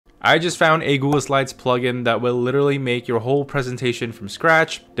I just found a Google Slides plugin that will literally make your whole presentation from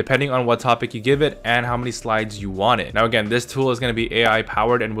scratch, depending on what topic you give it and how many slides you want it. Now again, this tool is going to be AI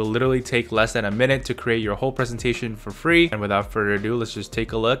powered and will literally take less than a minute to create your whole presentation for free. And without further ado, let's just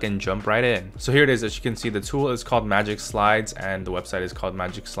take a look and jump right in. So here it is. As you can see, the tool is called Magic Slides and the website is called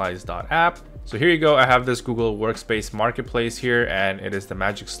magicslides.app. So here you go. I have this Google Workspace Marketplace here, and it is the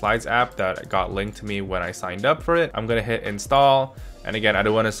Magic Slides app that got linked to me when I signed up for it. I'm going to hit install. And again, I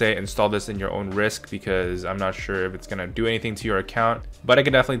don't want to say install this in your own risk because I'm not sure if it's going to do anything to your account, but I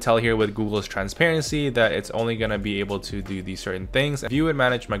can definitely tell here with Google's transparency that it's only going to be able to do these certain things. View and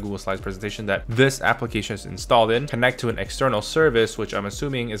manage my Google Slides presentation that this application is installed in, connect to an external service, which I'm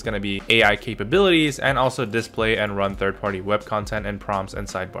assuming is going to be AI capabilities, and also display and run third-party web content and prompts and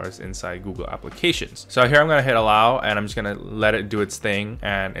sidebars inside Google applications. So here I'm going to hit allow, and I'm just going to let it do its thing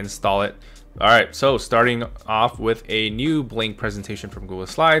and install it. All right, so starting off with a new blank presentation from Google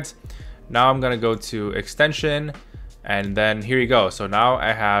Slides. Now I'm gonna go to extension, and then here you go. So now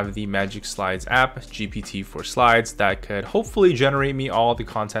I have the Magic Slides app, GPT for slides, that could hopefully generate me all the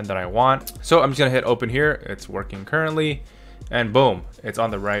content that I want. So I'm just gonna hit open here. It's working currently, and boom, it's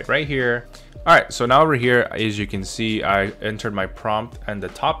on the right here. All right, so now over here, as you can see, I entered my prompt, and the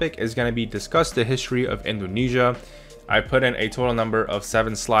topic is gonna be discuss the history of Indonesia. I put in a total number of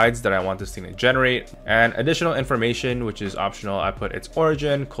 7 slides that I want this thing to generate, and additional information, which is optional. I put its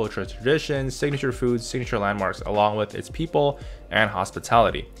origin, cultural traditions, signature foods, signature landmarks, along with its people and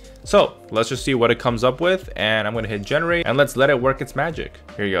hospitality. So let's just see what it comes up with, and I'm going to hit generate, and let's let it work its magic.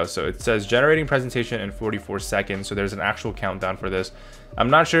 Here you go. So it says generating presentation in 44 seconds. So there's an actual countdown for this. I'm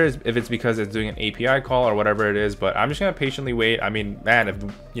not sure if it's because it's doing an API call or whatever it is, but I'm just going to patiently wait. I mean, man,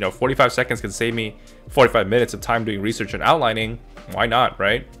 if 45 seconds can save me 45 minutes of time doing research and outlining, why not,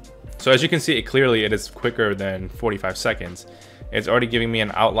 right? So as you can see, it is quicker than 45 seconds. It's already giving me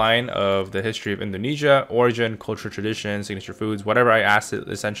an outline of the history of Indonesia, origin, cultural traditions, signature foods, whatever I asked it,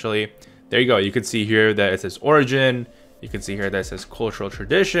 essentially. There you go. You can see here that it says origin. You can see here that it says cultural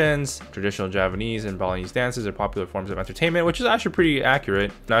traditions. Traditional Javanese and Balinese dances are popular forms of entertainment, which is actually pretty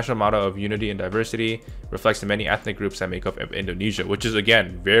accurate. National motto of unity and diversity reflects the many ethnic groups that make up Indonesia, which is,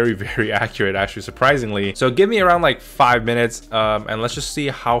 again, very, very accurate, actually, surprisingly. So give me around like 5 minutes, and let's just see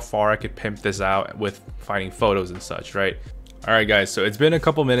how far I could pimp this out with finding photos and such, right? All right, guys, so it's been a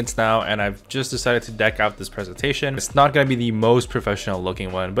couple minutes now, and I've just decided to deck out this presentation. It's not going to be the most professional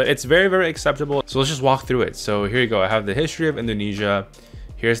looking one, but it's very, very acceptable. So let's just walk through it. So here you go. I have the history of Indonesia.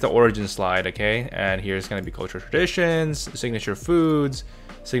 Here's the origin slide, okay? And here's going to be cultural traditions, signature foods,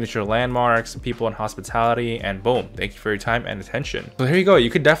 signature landmarks, people and hospitality, and boom, thank you for your time and attention. So here you go.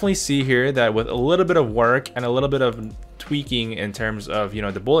 You could definitely see here that with a little bit of work and a little bit of tweaking in terms of,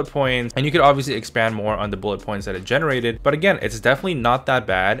 the bullet points, and you could obviously expand more on the bullet points that it generated, but again, it's definitely not that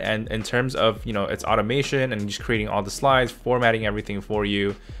bad. And in terms of, its automation and just creating all the slides, formatting everything for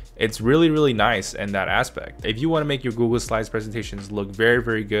you, it's really, really nice in that aspect. If you want to make your Google Slides presentations look very,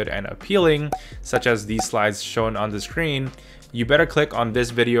 very good and appealing, such as these slides shown on the screen, you better click on this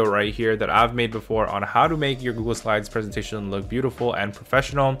video right here that I've made before on how to make your Google Slides presentation look beautiful and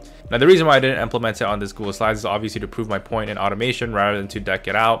professional. Now, the reason why I didn't implement it on this Google Slides is obviously to prove my point in automation rather than to deck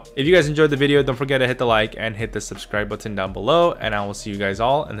it out. If you guys enjoyed the video, don't forget to hit the like and hit the subscribe button down below, and I will see you guys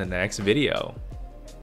all in the next video.